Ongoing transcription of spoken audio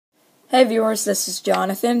Hey viewers, this is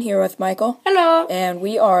Jonathan here with Michael. Hello. And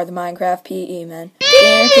we are the MinecraftPEmen.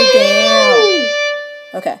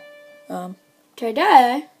 Okay.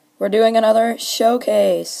 Today We're doing another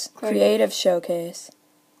showcase. Creative showcase.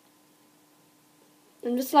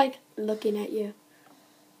 I'm just like looking at you.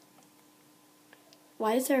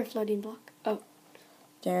 Why is there a floating block? Oh.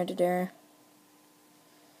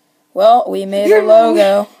 Well, we made a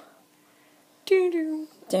logo. Jonathan's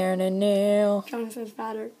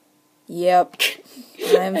fatter. Yep.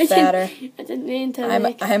 I'm fatter. I didn't mean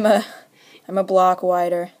to. I'm a block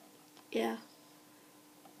wider. Yeah.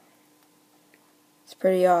 It's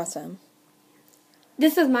pretty awesome.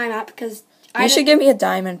 This is my map because you should give me a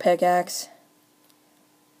diamond pickaxe.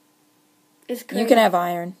 It's crazy. You can have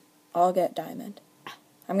iron. I'll get diamond.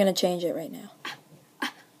 I'm gonna change it right now.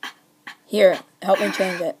 Here, help me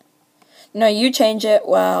change it. No, you change it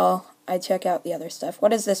while I check out the other stuff.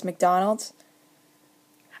 What is this, McDonald's?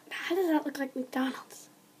 How does that look like McDonald's?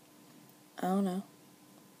 I don't know.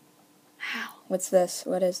 How? What's this?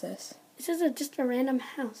 What is this? This is just a random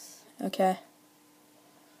house. Okay.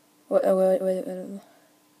 Wait.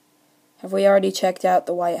 Have we already checked out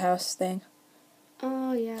the White House thing?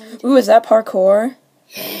 Oh, yeah. Ooh, is that parkour?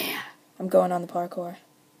 Yeah. I'm going on the parkour.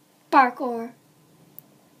 Parkour.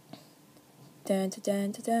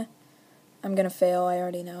 I'm gonna fail, I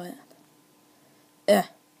already know it.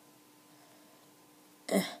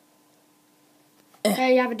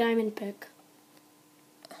 Hey, you have a diamond pick.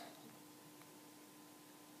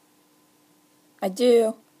 I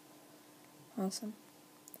do. Awesome.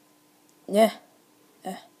 Yeah.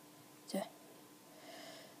 No.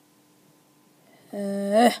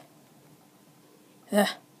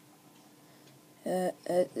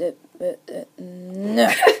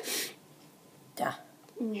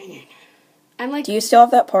 I'm like. Do you still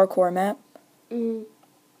have that parkour map?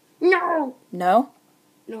 No. No?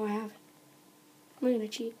 No, I haven't. I'm gonna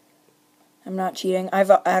cheat. I'm not cheating.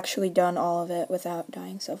 I've actually done all of it without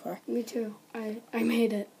dying so far. Me too. I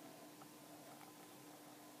made it.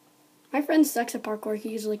 My friend sucks at parkour.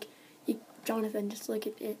 He's like, Jonathan, just look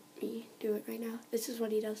at me do it right now. This is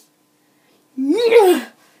what he does. And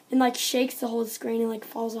like shakes the whole screen and like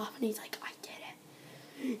falls off and he's like, I did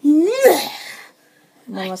it.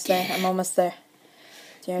 I'm almost there. I'm almost there.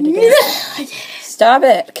 I did it. Stop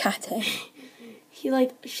it. God dang. He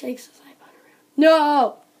like shakes his iPod around.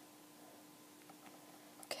 No!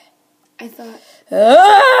 Okay. I thought.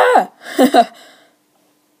 Ah!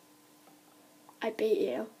 I beat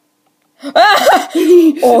you. Ah!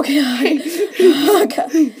 Oh god. Oh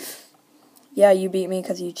god. Yeah, you beat me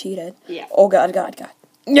because you cheated. Yeah. Oh god.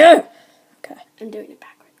 No! Okay. I'm doing it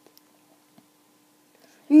backwards.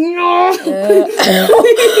 No!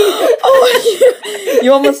 Oh,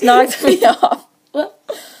 you almost knocked me off. What?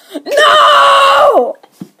 No!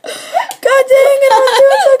 God dang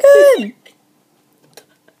it,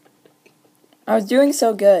 I was doing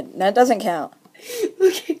so good. That doesn't count.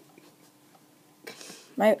 Okay.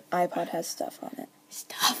 My iPod has stuff on it.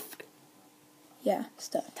 Stuff. Yeah,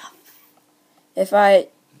 stuff. If I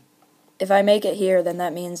make it here, then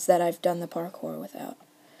that means that I've done the parkour without.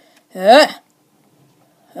 Yes!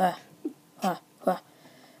 No! I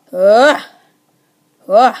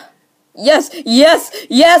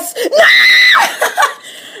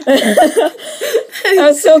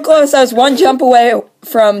was so close. I was one jump away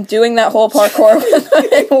from doing that whole parkour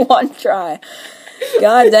in one try.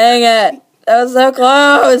 God dang it. That was so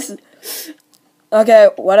close. Okay,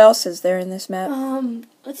 what else is there in this map?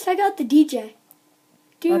 Let's check out the DJ.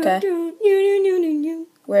 Okay.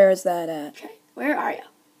 Where is that at? Okay, where are you?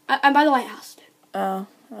 I'm by the White House. Oh,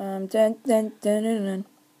 I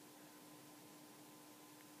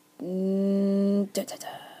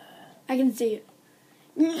can see it.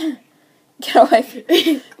 Get away from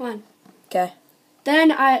me. Come on. Okay.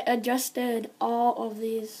 Then I adjusted all of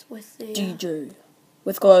these with the... DJ.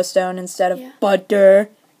 With glowstone instead of yeah. butter.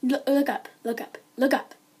 Look up.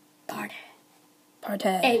 Party.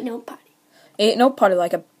 Ain't no party. Ain't no party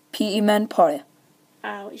like a PE-men party.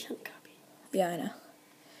 Oh, we shouldn't copy. Yeah, I know.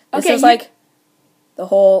 This Okay, is like, the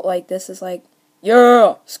whole, like, this is like,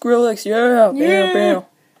 yeah, Skrillex, yeah. Bam.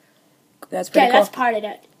 That's pretty cool. Okay, that's part of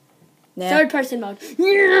it. Nah. Third person mode. Yeah,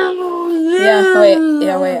 wait,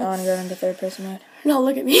 I want to go into third person mode. No,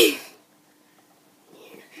 look at me.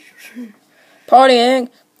 Partying.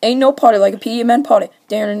 Ain't no party like a PE-men party.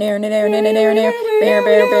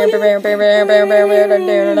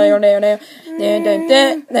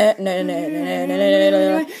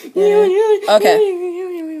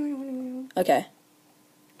 Okay.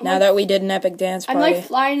 Now that we did an epic dance party. I'm like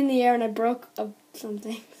flying in the air and I broke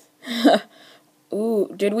something.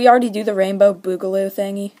 Ooh, did we already do the rainbow boogaloo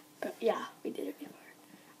thingy? But yeah, we did it before.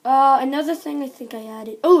 Another thing I think I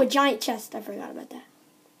added. Oh, a giant chest. I forgot about that.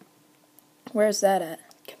 Where's that at?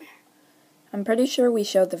 Come here. I'm pretty sure we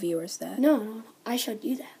showed the viewers that. No. I showed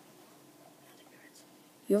you that.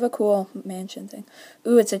 You have a cool mansion thing.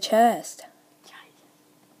 Ooh, it's a chest. Giant.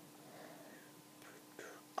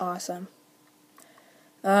 Awesome.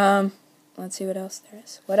 Let's see what else there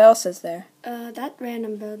is. What else is there? That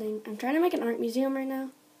random building. I'm trying to make an art museum right now.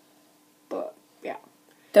 But, yeah.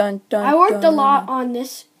 Dun, dun, I worked a dun. lot on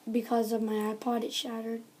this because of my iPod. It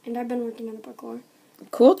shattered. And I've been working on the parkour.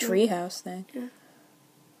 Cool treehouse thing. Yeah.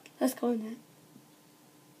 Let's go in there.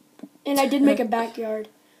 And I did make a backyard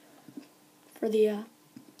for the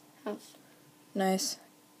house. Nice.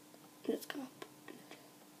 Let's go up.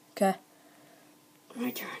 Okay. My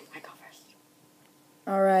turn. I go first.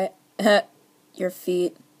 Alright. Your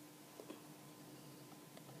feet.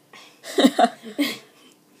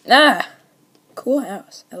 Ah! Cool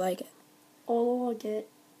house. I like it. Oh, I get.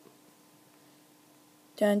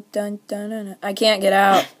 Dun, dun, dun, dun, dun. I can't get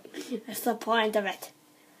out. That's the point of it.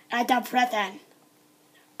 At the prison.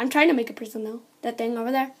 I'm trying to make a prison, though. That thing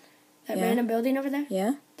over there. That Yeah. random building over there.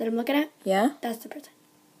 Yeah? That I'm looking at. Yeah? That's the prison.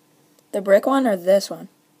 The brick one or this one?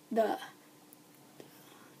 Yeah.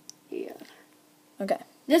 Okay.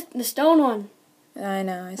 The stone one. I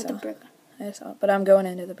know, I Not saw. the brick one. I saw. But I'm going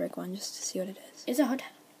into the brick one just to see what it is. It's a hotel.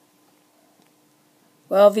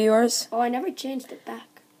 Well, viewers, Oh, I never changed it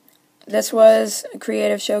back. this was a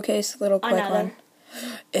creative showcase, little quick Another. one.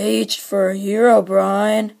 H for hero,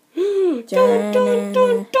 Brian. Dun, dun, dun,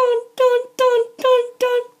 dun, dun, dun, dun,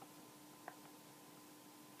 dun.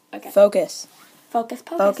 Okay. Focus. Focus,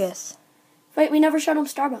 focus. Focus. Wait, we never showed them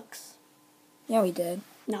Starbucks. Yeah, we did.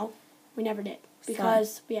 No, we never did.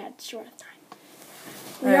 Because we had short of time.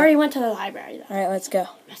 We Alright. already went to the library, though. Alright, let's go.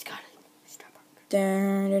 Let's go to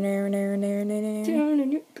Starbucks.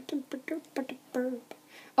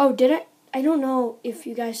 Oh, did I? I don't know if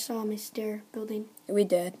you guys saw my stair building. We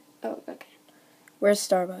did. Oh, okay. Where's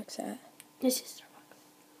Starbucks at? This is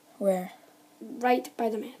Starbucks. Where? Right by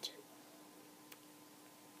the mansion.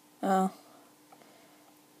 Oh.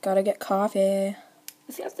 Gotta get coffee.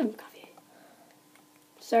 Let's get some coffee.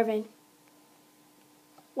 Serving.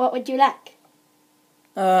 What would you like?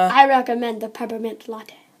 I recommend the peppermint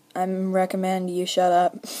latte. I recommend you shut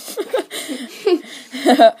up.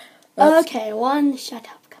 Okay, one shut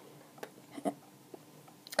up.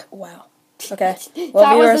 Wow. Okay. That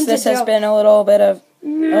Well, viewers, wasn't a this has joke. been a little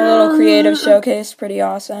creative showcase. Pretty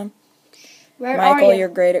awesome. Where Michael, are you? you're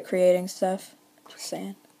great at creating stuff. Just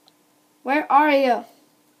saying. Where are you?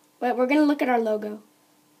 Wait, we're gonna look at our logo.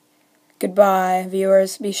 Goodbye,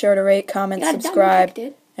 viewers. Be sure to rate, comment, You got it done subscribe, quick,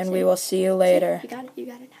 dude. and See? we will see you later. You got it. You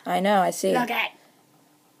got it now. I know, I see. Okay.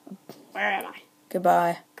 Where am I?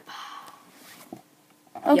 Goodbye.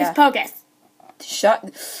 Hocus Yeah. pocus.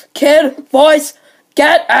 Shut. Kid, voice,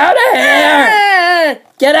 get out of here!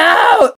 Get out!